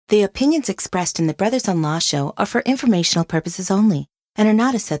The opinions expressed in the Brothers on Law show are for informational purposes only and are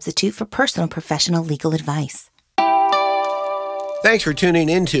not a substitute for personal professional legal advice. Thanks for tuning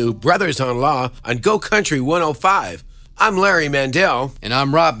into Brothers on Law on Go Country 105. I'm Larry Mandel. And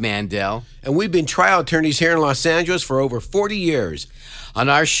I'm Rob Mandel. And we've been trial attorneys here in Los Angeles for over 40 years. On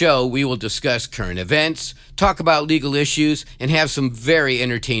our show, we will discuss current events, talk about legal issues, and have some very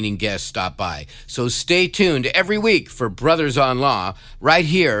entertaining guests stop by. So stay tuned every week for Brothers on Law right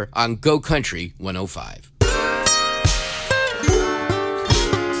here on Go Country 105.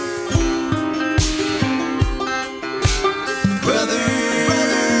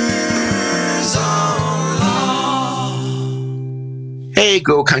 Hey,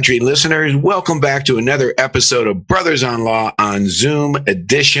 Go Country listeners, welcome back to another episode of Brothers on Law on Zoom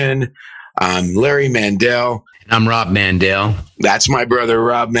edition. I'm Larry Mandel. And I'm Rob Mandel. That's my brother,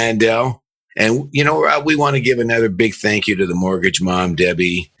 Rob Mandel. And, you know, Rob, we want to give another big thank you to the mortgage mom,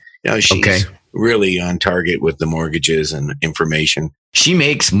 Debbie. You know, she's really on target with the mortgages and information. She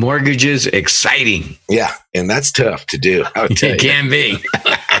makes mortgages exciting. Yeah, and that's tough to do. It can be.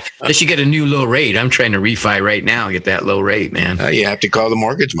 Unless you get a new low rate. I'm trying to refi right now, get that low rate, man. You have to call the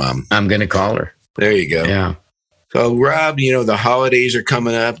mortgage mom. I'm going to call her. There you go. Yeah. So, Rob, you know, the holidays are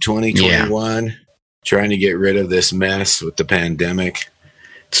coming up, 2021. Yeah. Trying to get rid of this mess with the pandemic.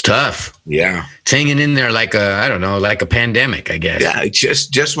 It's tough. Yeah. It's hanging in there like a pandemic, I guess. Yeah,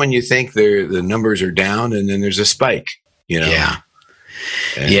 just when you think the numbers are down and then there's a spike, you know. Yeah.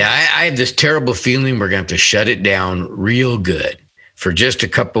 I have this terrible feeling we're going to have to shut it down real good for just a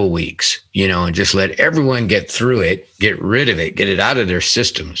couple of weeks, you know, and just let everyone get through it, get rid of it, get it out of their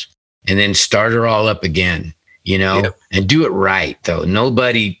systems, and then start her all up again, you know, and do it right, though.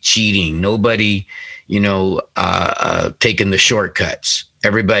 Nobody cheating, nobody, you know, taking the shortcuts.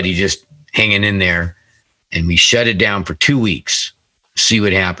 Everybody just hanging in there, and we shut it down for 2 weeks, see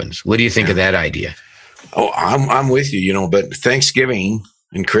what happens. What do you think of that idea? Oh, I'm with you, you know, but Thanksgiving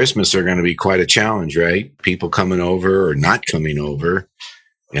and Christmas are going to be quite a challenge, right? People coming over or not coming over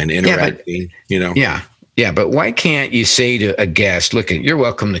and interacting, you know. Yeah, but why can't you say to a guest, look, you're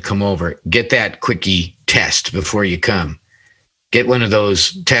welcome to come over, get that quickie test before you come. Get one of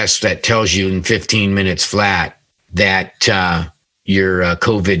those tests that tells you in 15 minutes flat that you're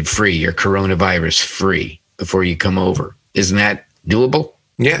COVID free, you're coronavirus free before you come over. Isn't that doable?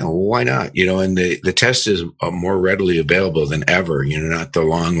 Yeah, why not? You know, and the test is more readily available than ever. You know, not the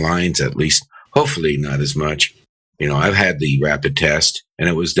long lines, at least, hopefully not as much. You know, I've had the rapid test, and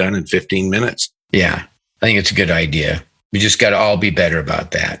it was done in 15 minutes. Yeah, I think it's a good idea. We just got to all be better about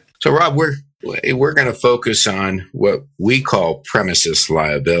that. So, Rob, we're going to focus on what we call premises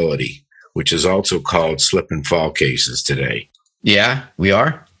liability, which is also called slip and fall cases today. Yeah, we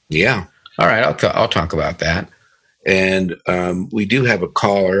are? Yeah. All right, I'll talk about that. And we do have a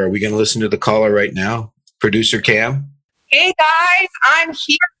caller. Are we going to listen to the caller right now? Producer Cam? Hey, guys, I'm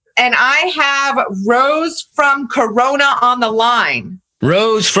here, and I have Rose from Corona on the line.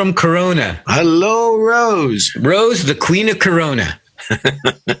 Rose from Corona. Hello, Rose. Rose, the queen of Corona.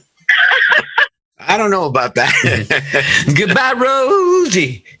 I don't know about that. Goodbye,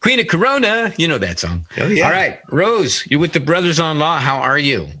 Rosie, queen of Corona. You know that song. Oh, yeah. All right, Rose, you're with the Brothers on Law. How are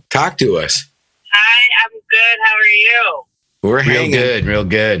you? Talk to us. Hi, I'm good. How are you? We're hanging. Real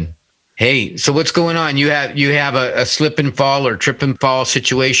good. Hey, so what's going on? You have a slip and fall or trip and fall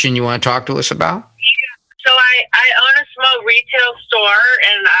situation you want to talk to us about? So I own a small retail store,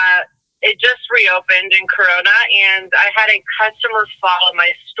 and it just reopened in Corona, and I had a customer fall in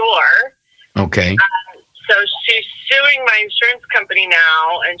my store. Okay. So she's suing my insurance company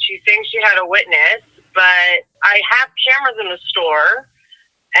now, and she thinks she had a witness, but I have cameras in the store,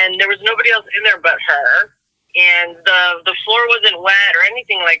 and there was nobody else in there but her. And the floor wasn't wet or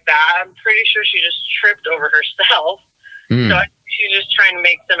anything like that. I'm pretty sure she just tripped over herself. So I think she's just trying to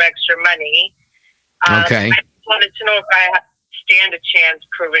make some extra money. Okay. I just wanted to know if I stand a chance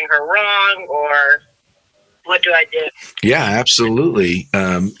proving her wrong, or what do I do? Yeah, absolutely.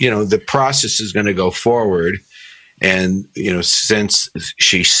 You know, the process is going to go forward. And, you know, since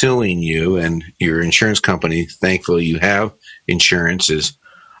she's suing you and your insurance company, thankfully you have insurance, is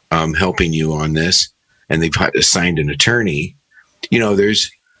helping you on this, and they've assigned an attorney, you know,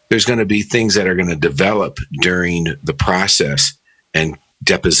 there's going to be things that are going to develop during the process, and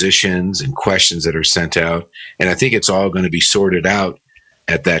depositions and questions that are sent out. And I think it's all going to be sorted out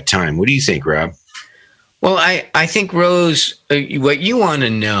at that time. What do you think, Rob? Well, I think, Rose, what you want to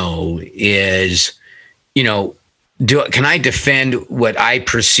know is, you know, can I defend what I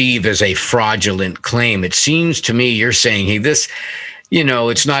perceive as a fraudulent claim? It seems to me you're saying, hey, this, you know,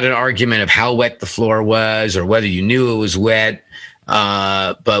 it's not an argument of how wet the floor was or whether you knew it was wet.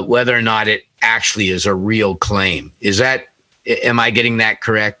 but whether or not it actually is a real claim. Am I getting that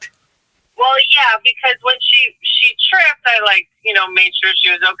correct? Well, yeah, because when she tripped, I made sure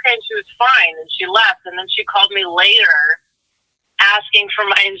she was okay and she was fine, and she left. And then she called me later asking for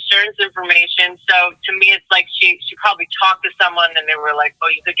my insurance information. So to me, it's like she probably talked to someone and they were like, "Oh,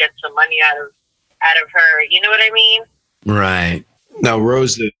 you could get some money out of her." You know what I mean? Right. Now,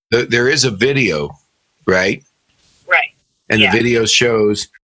 Rose, there is a video, right? Right. And the video shows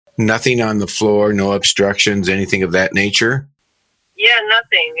nothing on the floor, no obstructions, anything of that nature? Yeah,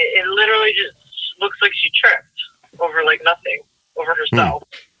 nothing. It literally just looks like she tripped over nothing, over herself.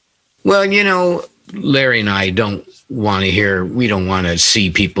 Well, Larry and I don't want to see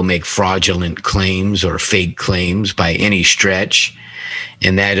people make fraudulent claims or fake claims by any stretch.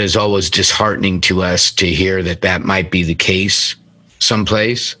 And that is always disheartening to us to hear that might be the case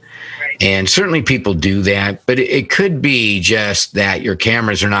someplace. Right. And certainly people do that, but it could be just that your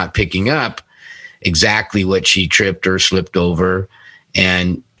cameras are not picking up exactly what she tripped or slipped over.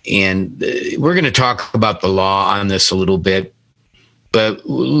 And we're going to talk about the law on this a little bit, but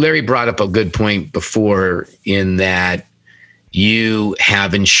Larry brought up a good point before in that you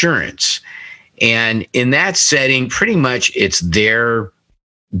have insurance. And in that setting, pretty much it's their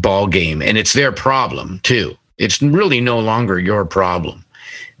ball game and it's their problem too. It's really no longer your problem.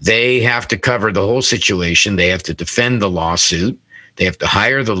 They have to cover the whole situation. They have to defend the lawsuit. They have to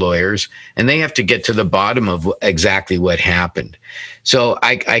hire the lawyers, and they have to get to the bottom of exactly what happened. So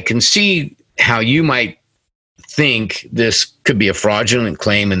I can see how you might think this could be a fraudulent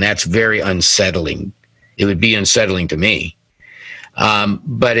claim, and that's very unsettling. It would be unsettling to me.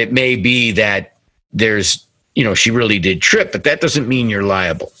 But it may be that she really did trip, but that doesn't mean you're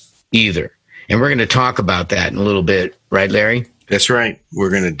liable either. And we're going to talk about that in a little bit, right, Larry? That's right. We're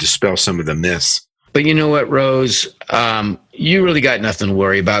going to dispel some of the myths. But you know what, Rose? You really got nothing to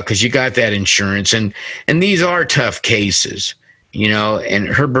worry about because you got that insurance. And these are tough cases, and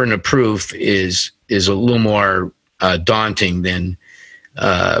her burden of proof is a little more daunting than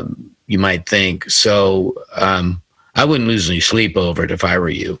you might think. So I wouldn't lose any sleep over it if I were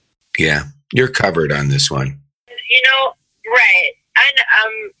you. Yeah, you're covered on this one. Right.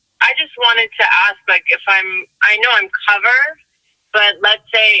 And I just wanted to ask, I know I'm covered, but let's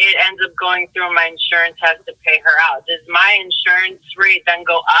say it ends up going through, my insurance has to pay her out. Does my insurance rate then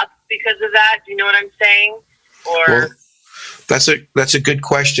go up because of that? Do you know what I'm saying? Or that's a good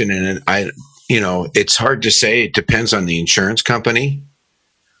question, and it's hard to say. It depends on the insurance company,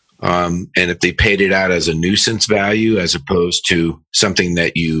 and if they paid it out as a nuisance value as opposed to something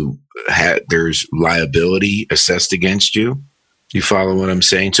that you had, there's liability assessed against you. You follow what I'm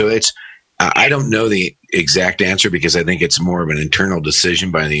saying? So I don't know the exact answer because I think it's more of an internal decision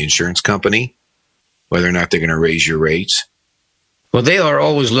by the insurance company, whether or not they're going to raise your rates. Well, they are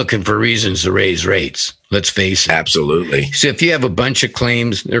always looking for reasons to raise rates. Let's face it. Absolutely. So if you have a bunch of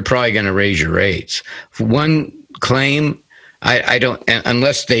claims, they're probably going to raise your rates. For one claim, I don't,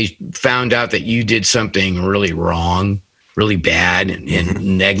 unless they found out that you did something really wrong, really bad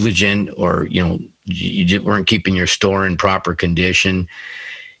and negligent, or, you weren't keeping your store in proper condition,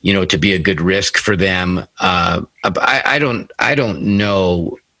 to be a good risk for them. I don't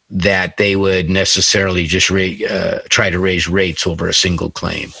know that they would necessarily just try to raise rates over a single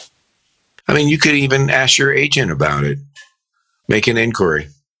claim. I mean, you could even ask your agent about it. Make an inquiry.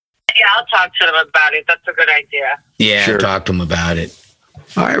 Yeah, I'll talk to them about it. That's a good idea. Yeah, sure. Talk to them about it.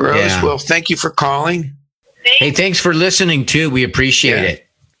 All right, Rose. Yeah. Well, thank you for calling. Hey, thanks for listening, too. We appreciate it.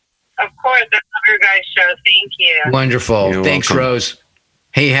 Of course. I love your guys' show. Thank you. Wonderful. You're Thanks, welcome. Rose.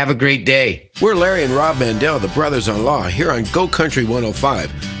 Hey, have a great day. We're Larry and Rob Mandel, the Brothers-in-Law, here on Go Country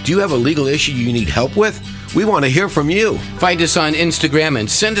 105. Do you have a legal issue you need help with? We want to hear from you. Find us on Instagram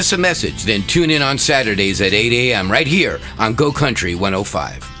and send us a message. Then tune in on Saturdays at 8 a.m. right here on Go Country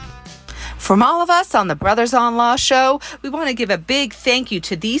 105. From all of us on the Brothers-in-Law show, we want to give a big thank you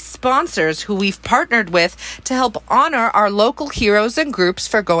to these sponsors who we've partnered with to help honor our local heroes and groups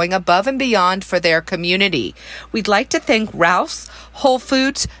for going above and beyond for their community. We'd like to thank Ralph's, Whole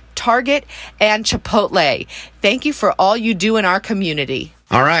Foods, Target, and Chipotle. Thank you for all you do in our community.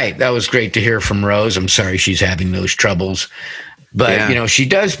 All right. That was great to hear from Rose. I'm sorry she's having those troubles. But, she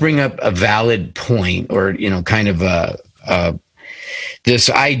does bring up a valid point, or, kind of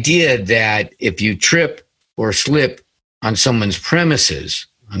this idea that if you trip or slip on someone's premises,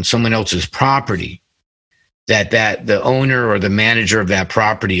 on someone else's property, that the owner or the manager of that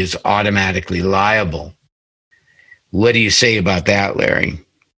property is automatically liable. What do you say about that, Larry?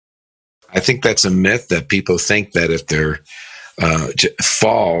 I think that's a myth, that people think that if they're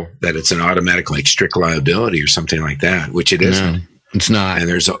fall, that it's an automatic strict liability or something like that, which it isn't. It's not. And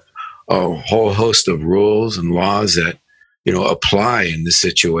there's a whole host of rules and laws that, apply in this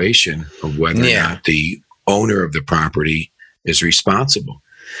situation of whether or not the owner of the property is responsible.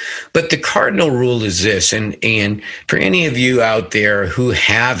 But the cardinal rule is this, and for any of you out there who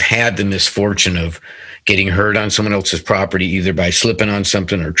have had the misfortune of getting hurt on someone else's property, either by slipping on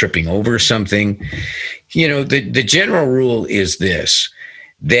something or tripping over something, the general rule is this,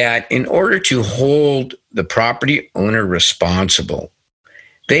 that in order to hold the property owner responsible,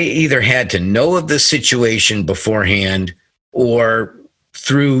 they either had to know of the situation beforehand or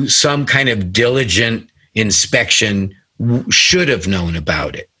through some kind of diligent inspection should have known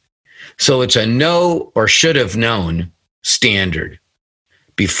about it. So it's a know or should have known standard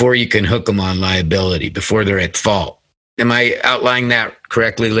before you can hook them on liability, before they're at fault. Am I outlining that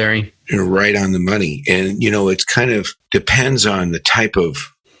correctly, Larry? You're right on the money. And, it's kind of depends on the type of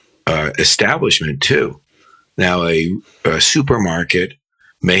establishment too. Now, a supermarket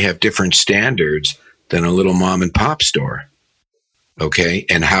may have different standards than a little mom and pop store. Okay.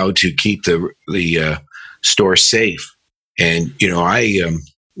 And how to keep the store safe. And,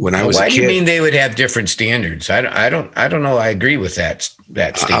 when I was a kid. Why do you mean they would have different standards? I don't know. I agree with that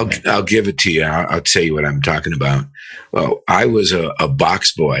statement. I'll give it to you. I'll tell you what I'm talking about. Well, I was a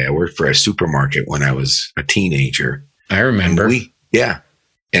box boy. I worked for a supermarket when I was a teenager. I remember.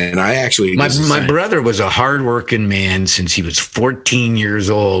 And I actually... My brother was a hardworking man since he was 14 years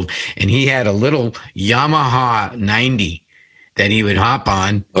old, and he had a little Yamaha 90 that he would hop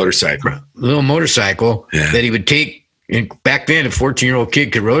on. Little motorcycle that he would take. And back then, a 14-year-old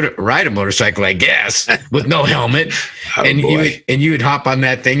kid could ride a motorcycle, I guess, with no helmet. And you would hop on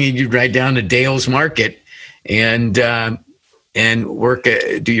that thing and you'd ride down to Dale's Market and work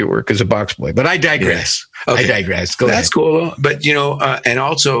do your work as a box boy. But I digress. Yeah. Okay. I digress. Go ahead. That's cool. But and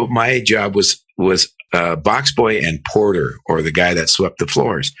also my job was box boy and porter, or the guy that swept the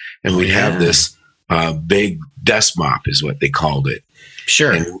floors. And we'd have this big dust mop, is what they called it.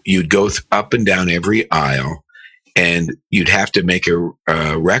 Sure. And you'd go up and down every aisle. And you'd have to make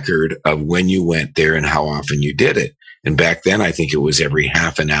a record of when you went there and how often you did it. And back then, I think it was every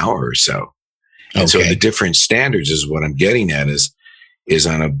half an hour or so. And so the different standards is what I'm getting at is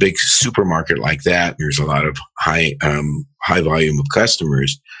on a big supermarket like that. There's a lot of high volume of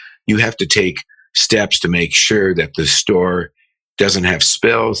customers. You have to take steps to make sure that the store doesn't have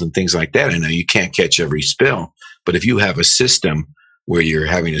spills and things like that. I know you can't catch every spill, but if you have a system where you're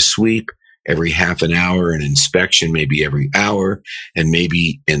having a sweep every half an hour, an inspection maybe every hour, and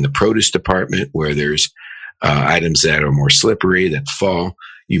maybe in the produce department where there's items that are more slippery that fall,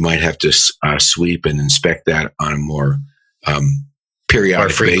 you might have to sweep and inspect that on a more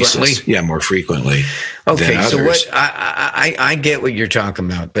periodic basis. Yeah, more frequently. Okay, so what I get what you're talking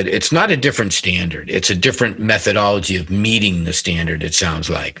about, but it's not a different standard. It's a different methodology of meeting the standard, it sounds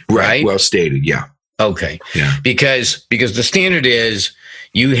like. Right? Well stated, yeah. Okay. Yeah. Because the standard is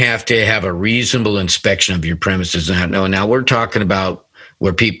you have to have a reasonable inspection of your premises. Now we're talking about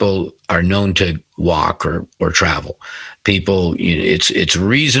where people are known to walk or travel. People, it's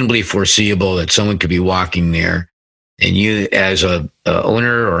reasonably foreseeable that someone could be walking there, and you, as a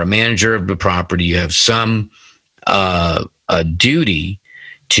owner or a manager of the property, you have some a duty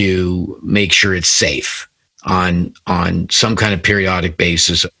to make sure it's safe on some kind of periodic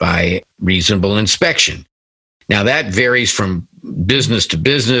basis by reasonable inspection. Now that varies from business to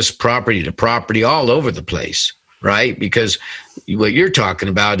business, property to property, all over the place, right? Because what you're talking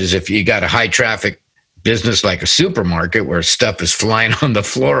about is if you got a high traffic business like a supermarket where stuff is flying on the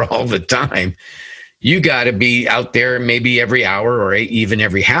floor all the time, you got to be out there maybe every hour or even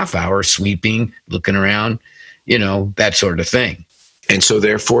every half hour sweeping, looking around, that sort of thing. And so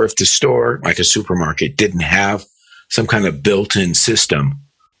therefore, if the store, like a supermarket, didn't have some kind of built-in system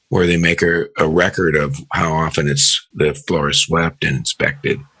where they make a record of how often the floor is swept and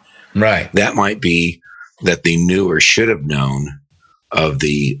inspected. Right. That might be that they knew or should have known of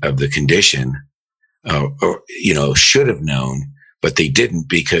the condition, or should have known, but they didn't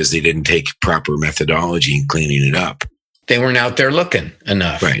because they didn't take proper methodology in cleaning it up. They weren't out there looking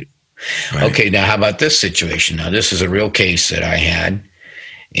enough. Right. Okay, now how about this situation? Now, this is a real case that I had.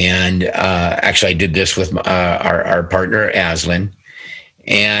 And actually, I did this with our partner, Aslan.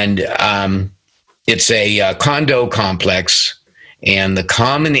 And it's a condo complex, and the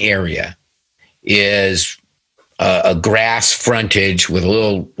common area is a grass frontage with a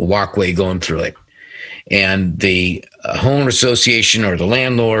little walkway going through it. And the home association or the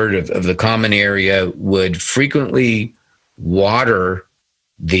landlord of the common area would frequently water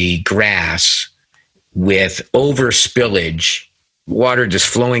the grass with over spillage, water just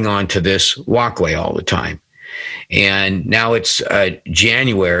flowing onto this walkway all the time. And now it's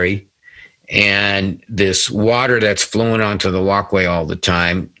January, and this water that's flowing onto the walkway all the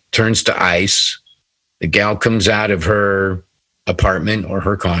time turns to ice. The gal comes out of her apartment or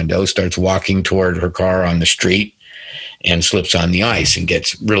her condo, starts walking toward her car on the street, and slips on the ice and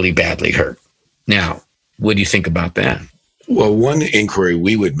gets really badly hurt. Now, what do you think about that? Well, one inquiry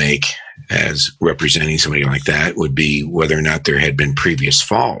we would make as representing somebody like that would be whether or not there had been previous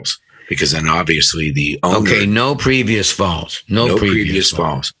falls, because then obviously the owner... Okay, no previous falls. No previous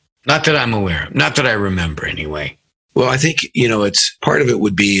falls. Not that I'm aware of. Not that I remember, anyway. Well, I think, it's part of it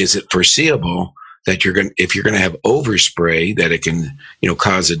would be, is it foreseeable that if you're going to have overspray, that it can,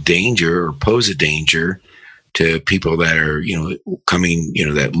 cause a danger or pose a danger to people that are, coming,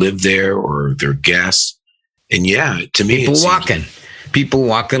 that live there or their guests. And to me, people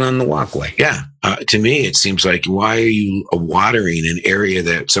walking on the walkway. Yeah. To me, it seems like, why are you watering an area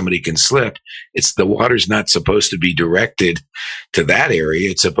that somebody can slip? The water's not supposed to be directed to that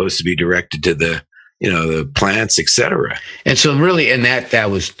area. It's supposed to be directed to the plants, etc. And so really, and that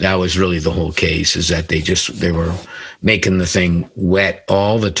was really the whole case, is that they were making the thing wet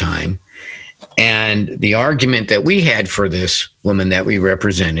all the time. And the argument that we had for this woman that we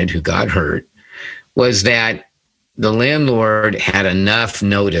represented who got hurt was that the landlord had enough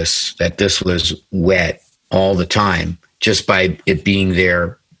notice that this was wet all the time just by it being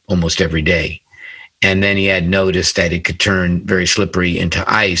there almost every day. And then he had noticed that it could turn very slippery into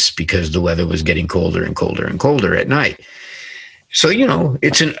ice because the weather was getting colder and colder and colder at night. So,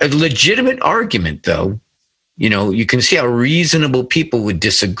 it's a legitimate argument, though. You can see how reasonable people would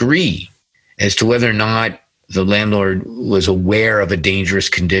disagree as to whether or not the landlord was aware of a dangerous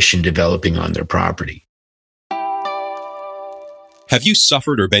condition developing on their property. Have you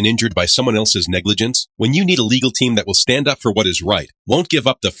suffered or been injured by someone else's negligence? When you need a legal team that will stand up for what is right, won't give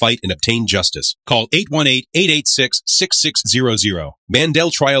up the fight and obtain justice, call 818-886-6600. Mandel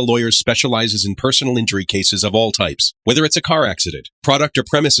Trial Lawyers specializes in personal injury cases of all types. Whether it's a car accident, product or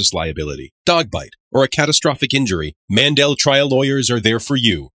premises liability, dog bite, or a catastrophic injury, Mandel Trial Lawyers are there for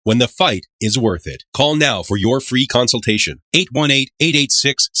you when the fight is worth it. Call now for your free consultation.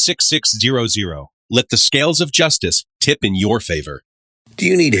 818-886-6600. Let the scales of justice tip in your favor. Do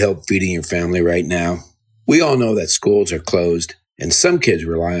you need help feeding your family right now? We all know that schools are closed, and some kids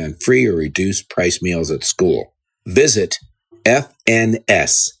rely on free or reduced price meals at school. Visit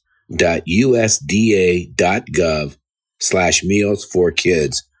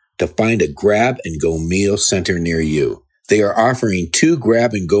fns.usda.gov/meals4kids to find a grab-and-go meal center near you. They are offering 2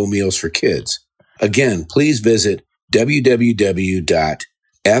 grab-and-go meals for kids. Again, please visit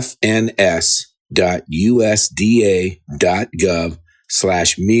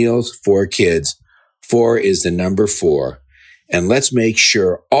www.fns.usda.gov/meals4kids. 4 is the number 4. And let's make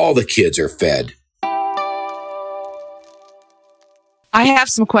sure all the kids are fed. I have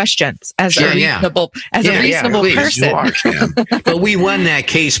some questions as a reasonable person. You are, Kim. But we won that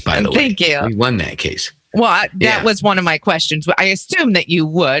case, by the way. Thank you. We won that case. Well, that was one of my questions. I assume that you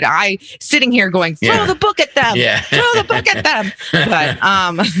would. Sitting here going, throw the book at them. Throw the book at them. But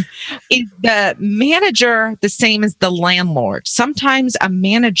is the manager the same as the landlord? Sometimes a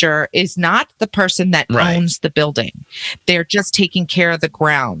manager is not the person that owns the building. They're just taking care of the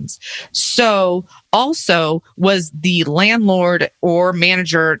grounds. So also, was the landlord or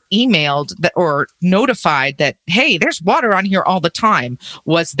manager emailed or notified that, hey, there's water on here all the time?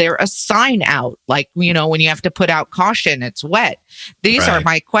 Was there a sign out? Like, when you have to put out caution, it's wet. These are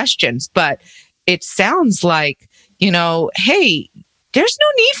my questions. But it sounds like, hey, there's no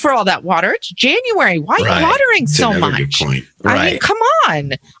need for all that water. It's January. Why are you watering so much? Good point. I mean, come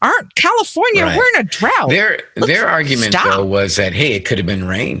on. Aren't California, we're in a drought. Their argument, though, was that, hey, it could have been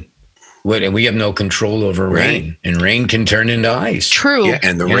rain. And we have no control over rain, and rain can turn into ice. True. Yeah,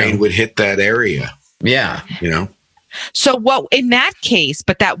 and the rain would hit that area. Yeah. So what in that case,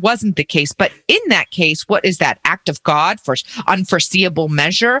 but that wasn't the case, but in that case, what is that act of God for unforeseeable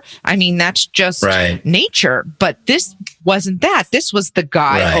measure? I mean, that's just nature, but this wasn't that. This was the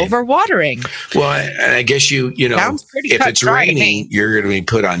guy overwatering. Well, I guess if it's raining, you're going to be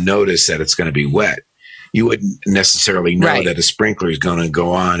put on notice that it's going to be wet. You wouldn't necessarily know that a sprinkler is going to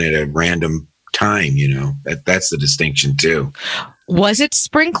go on at a random time. That's the distinction too. Was it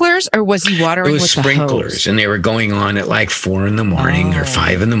sprinklers or was he watering with the hose? It was sprinklers, and they were going on at like 4 a.m. or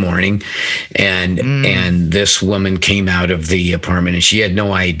 5 a.m. And this woman came out of the apartment and she had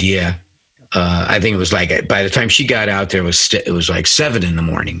no idea. I think it was like by the time she got out there, it was like 7 a.m,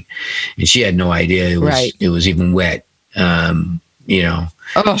 and she had no idea it was even wet.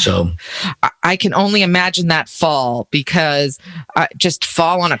 So I can only imagine that fall, because just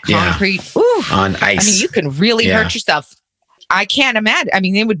fall on a concrete, on ice. I mean, you can really hurt yourself. I can't imagine. I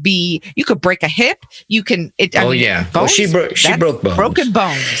mean, you could break a hip. You can. Bones, well, she broke bones. Broken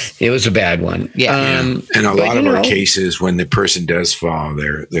bones. It was a bad one. Yeah. And a lot of our cases, when the person does fall,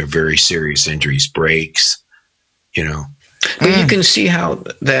 they're very serious injuries, breaks, But you can see how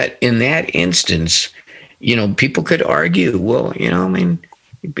that in that instance, people could argue, well,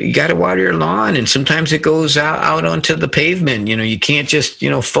 you got to water your lawn, and sometimes it goes out onto the pavement. You can't just,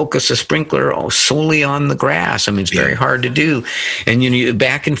 focus a sprinkler solely on the grass. I mean, it's very hard to do. And,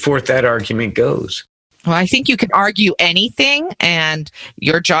 back and forth that argument goes. Well, I think you can argue anything, and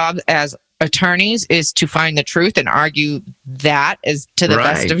your job as attorneys is to find the truth and argue that as to the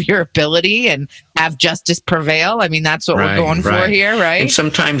best of your ability and have justice prevail. I mean, that's what we're going for here, right? And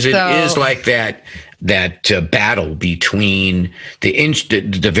sometimes it is like that battle between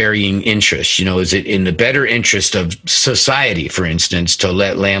the varying interests. Is it in the better interest of society, for instance, to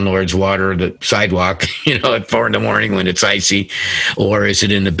let landlords water the sidewalk, at 4 a.m. when it's icy, or is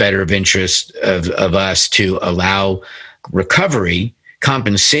it in the better of interest of us to allow recovery,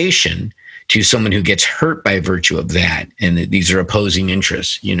 compensation to someone who gets hurt by virtue of that? And these are opposing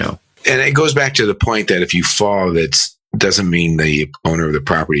interests, And it goes back to the point that if you fall, that doesn't mean the owner of the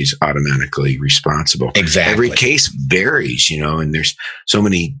property is automatically responsible. Exactly. Every case varies, and there's so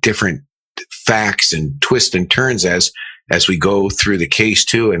many different facts and twists and turns as we go through the case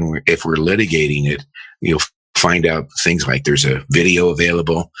too. And if we're litigating it, you'll find out things like there's a video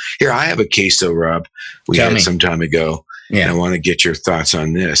available. Here, I have a case though, Rob, we had some time ago. Yeah. And I want to get your thoughts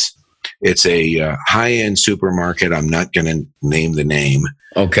on this. It's a high-end supermarket. I'm not going to name the name.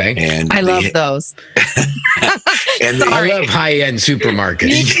 Okay. And I love those. And I love high-end supermarkets.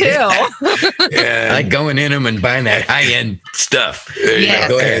 Me too. I like going in them and buying that high-end stuff. Yes.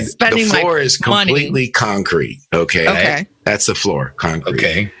 Go ahead. The floor is completely concrete. Okay. That's the floor, concrete.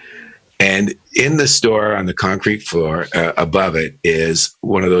 Okay. And in the store on the concrete floor, above it is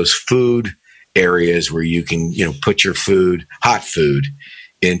one of those food areas where you can, put your food, hot food,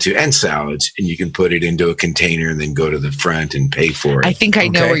 and salads, and you can put it into a container and then go to the front and pay for it. I think I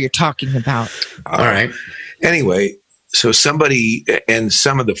know what you're talking about. All right. Anyway, so and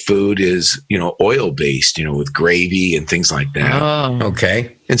some of the food is, oil based, with gravy and things like that. Oh.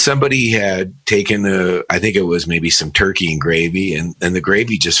 Okay. And somebody had taken I think it was maybe some turkey and gravy, and the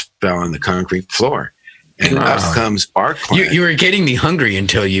gravy just fell on the concrete floor. And up comes our client. You were getting me hungry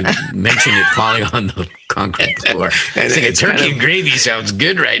until you mentioned it falling on the concrete floor. And it's turkey and gravy sounds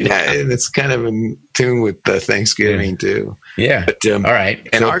good right now. Yeah, and it's kind of in tune with Thanksgiving too. Yeah. But, all right.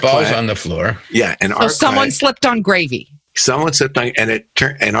 And so our falls client, on the floor. Yeah. And so someone slipped on gravy. Someone slipped on,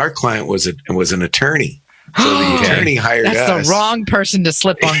 and our client was an attorney. So the attorney hired us. That's the wrong person to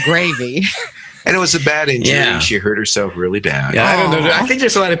slip on gravy. And it was a bad injury. Yeah. She hurt herself really bad. Yeah, I don't know. I think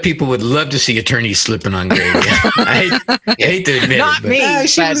there's a lot of people would love to see attorneys slipping on gravy. I hate to admit Not it. me.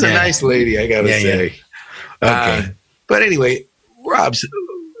 She was a nice lady, I got to say. Yeah. Okay. But anyway, Rob,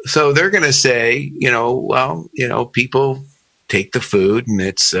 so they're going to say, people take the food and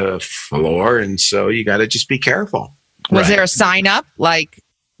it's a floor. And so you got to just be careful. Was there a sign up? Like,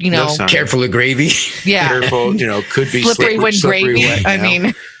 No careful of gravy? Yeah. Careful, could be slippery when gravy. Wet, I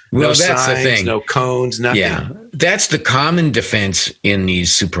mean... Well, that's signs, the thing. No cones, nothing. Yeah, that's the common defense in these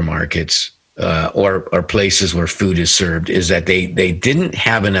supermarkets or places where food is served, is that they didn't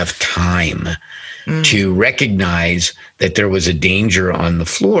have enough time to recognize that there was a danger on the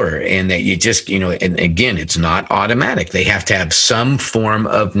floor, and that you just, and again, it's not automatic. They have to have some form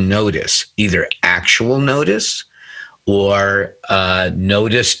of notice, either actual notice or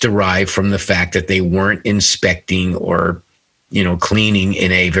notice derived from the fact that they weren't inspecting or cleaning in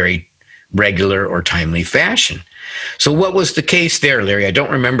a very regular or timely fashion. So what was the case there, Larry? I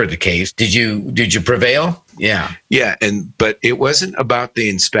don't remember the case. Did you prevail? Yeah. Yeah. But it wasn't about the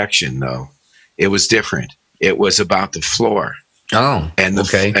inspection though. It was different. It was about the floor. Oh, and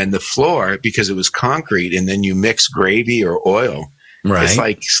the floor, because it was concrete and then you mix gravy or oil. Right. It's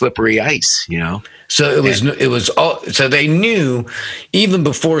like slippery ice, So it was all. So they knew even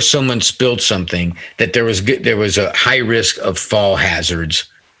before someone spilled something that there was a high risk of fall hazards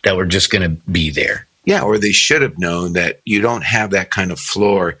that were just going to be there. Yeah, or they should have known that you don't have that kind of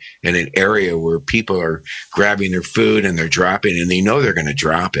floor in an area where people are grabbing their food and they're dropping, and they know they're going to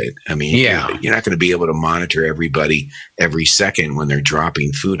drop it. I mean, yeah, you're not going to be able to monitor everybody every second when they're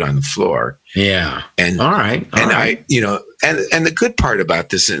dropping food on the floor. Yeah, and all right. And the good part about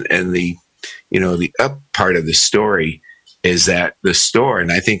this and the up part of the story is that the store,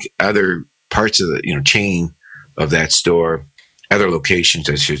 and I think other parts of the chain of that store other locations,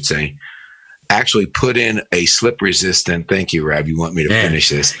 I should say, actually put in a slip resistant. Thank you, Rob. You want me to finish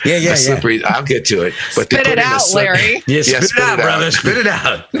this? Yeah. I'll get to it. But spit it out, Larry. Spit it out, brother. Spit it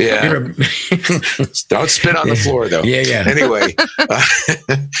out. Yeah. Don't spit on the floor, though. Yeah. Anyway,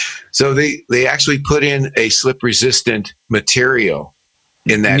 so they actually put in a slip resistant material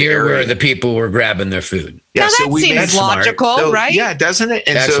in that near area where the people were grabbing their food. Yeah, now so that we seems made logical, so, right? Yeah, doesn't it?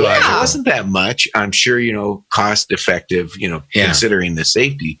 And That's so logical. it wasn't that much. I'm sure, cost effective, considering the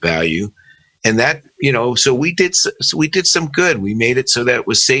safety value. And that, so we did some good. We made it so that it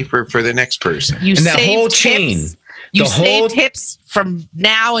was safer for the next person. You and that saved whole tips. chain. You saved tips from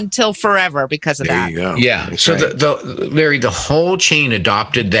now until forever because of that. There you go. Yeah. That's So right. Larry, the whole chain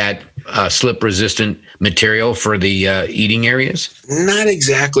adopted that slip resistant material for the eating areas? Not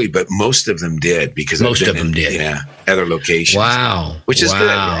exactly, but most of them did because Most of them did. Yeah, other locations. Wow. Which is good,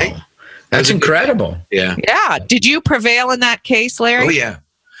 right? That's incredible. Yeah. Yeah. Did you prevail in that case, Larry? Oh yeah.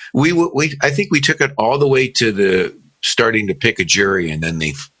 I think we took it all the way to the starting to pick a jury, and then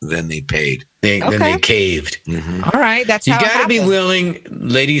they paid. Then they caved. Mm-hmm. All right. That's You how it got to be happened. willing,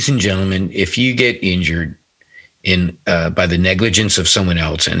 ladies and gentlemen, if you get injured by the negligence of someone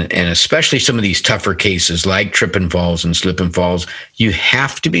else, and especially some of these tougher cases like trip and falls and slip and falls, you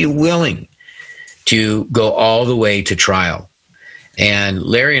have to be willing to go all the way to trial. And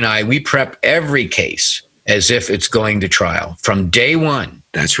Larry and I, we prep every case as if it's going to trial from day one.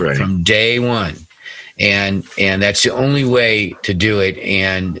 That's right. From day one. And that's the only way to do it.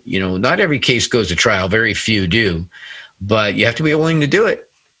 And, not every case goes to trial. Very few do. But you have to be willing to do it.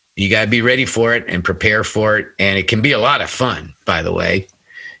 You got to be ready for it and prepare for it. And it can be a lot of fun, by the way.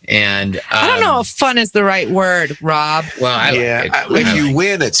 And I don't know if fun is the right word, Rob. Well, if you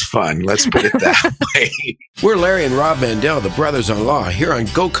win, it's fun. Let's put it that way. We're Larry and Rob Mandel, the brothers-in-law, here on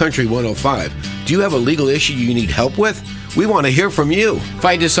Go Country 105. Do you have a legal issue you need help with? We want to hear from you.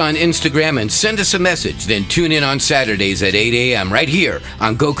 Find us on Instagram and send us a message. Then tune in on Saturdays at 8 a.m. right here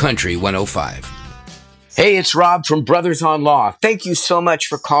on Go Country 105. Hey, it's Rob from Brothers on Law. Thank you so much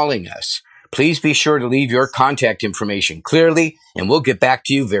for calling us. Please be sure to leave your contact information clearly, and we'll get back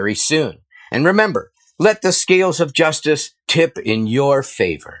to you very soon. And remember, let the scales of justice tip in your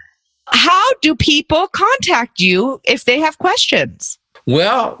favor. How do people contact you if they have questions?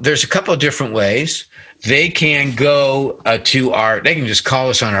 Well, there's a couple of different ways. They can go they can just call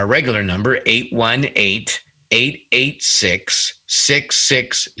us on our regular number,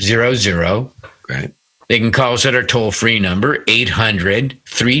 818-886-6600. Right. They can call us at our toll-free number,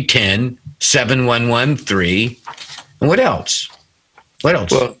 800-310-7113. And what else?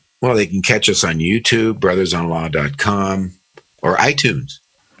 Well, they can catch us on YouTube, brothersonlaw.com, or iTunes.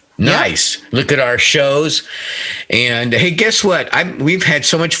 Nice. Yeah. Look at our shows. And hey, guess what? We've had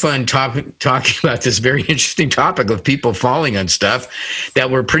so much fun talking about this very interesting topic of people falling on stuff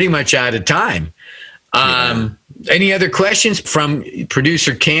that we're pretty much out of time. Any other questions from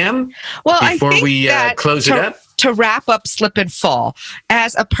producer Cam before we close it up? To wrap up Slip and Fall,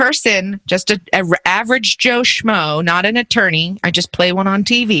 as a person, just an average Joe Schmo, not an attorney, I just play one on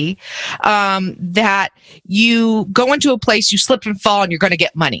TV, that you go into a place, you slip and fall, and you're going to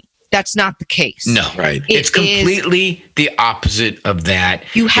get money. That's not the case. No, right. It's completely the opposite of that.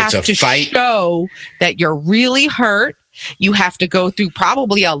 You have to show that you're really hurt. You have to go through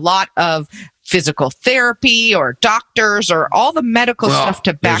probably a lot of physical therapy or doctors or all the medical stuff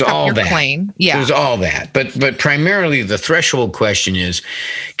to back up your claim. Yeah. There's all that. But primarily the threshold question is,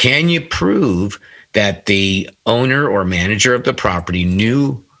 can you prove that the owner or manager of the property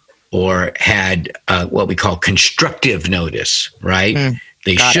knew or had what we call constructive notice, right?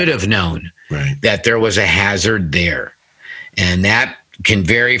 They should have known that there was a hazard there. And that can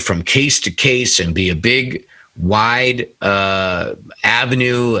vary from case to case and be a big, wide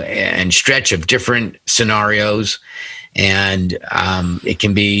avenue and stretch of different scenarios. And it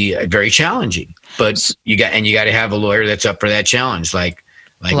can be very challenging. But you got to have a lawyer that's up for that challenge, like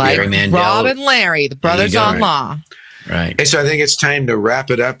Larry Mandel. Rob and Larry, the brothers on law. Right. Okay, so I think it's time to wrap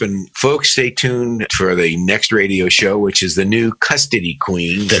it up. And folks, stay tuned for the next radio show, which is the new Custody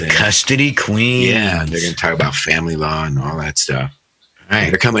Queens. The Custody Queens. Yeah, they're going to talk about family law and all that stuff. Right.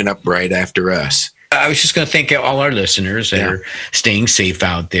 They're coming up right after us. I was just going to thank all our listeners that are staying safe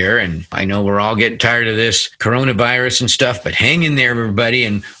out there. And I know we're all getting tired of this coronavirus and stuff, but hang in there, everybody.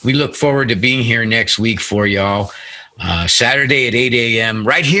 And we look forward to being here next week for y'all. Saturday at 8 a.m.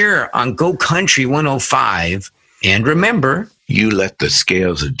 right here on Go Country 105. And remember, you let the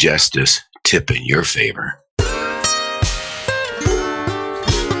scales of justice tip in your favor.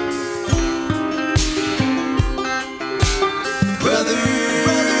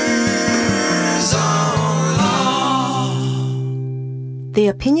 The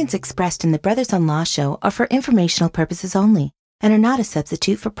opinions expressed in the Brothers-in-Law Show are for informational purposes only and are not a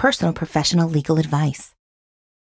substitute for personal professional legal advice.